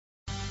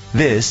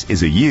This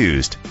is a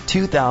used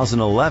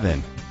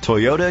 2011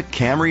 Toyota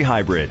Camry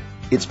Hybrid.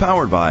 It's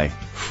powered by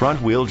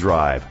front-wheel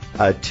drive,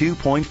 a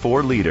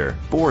 2.4-liter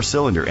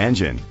four-cylinder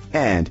engine,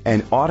 and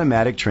an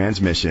automatic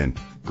transmission.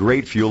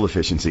 Great fuel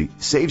efficiency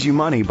saves you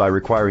money by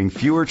requiring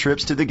fewer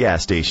trips to the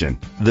gas station.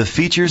 The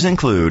features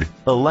include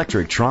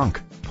electric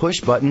trunk,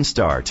 push-button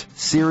start,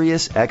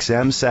 Sirius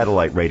XM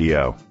satellite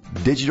radio,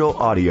 digital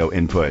audio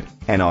input,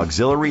 and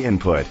auxiliary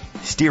input,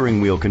 steering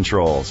wheel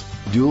controls,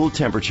 dual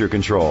temperature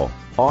control,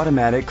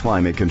 automatic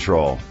climate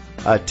control,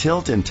 a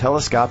tilt and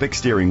telescopic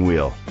steering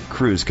wheel,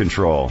 cruise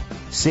control.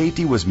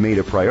 Safety was made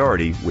a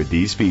priority with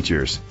these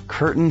features: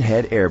 curtain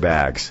head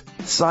airbags,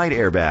 side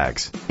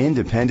airbags,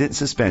 independent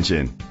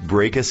suspension,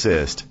 brake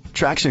assist,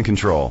 traction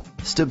control,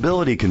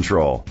 stability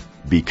control.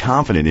 Be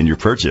confident in your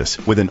purchase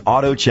with an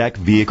AutoCheck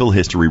Vehicle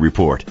History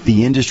Report,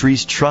 the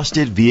industry's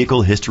trusted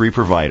vehicle history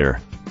provider.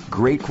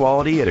 Great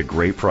quality at a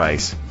great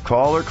price.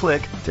 Call or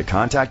click to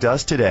contact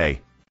us today.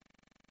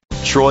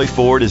 Troy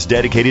Ford is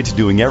dedicated to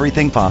doing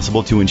everything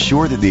possible to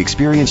ensure that the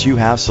experience you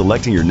have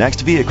selecting your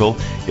next vehicle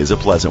is a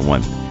pleasant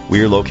one.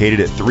 We are located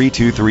at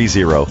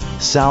 3230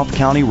 South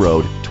County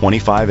Road,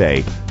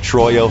 25A,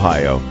 Troy,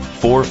 Ohio,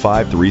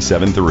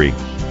 45373.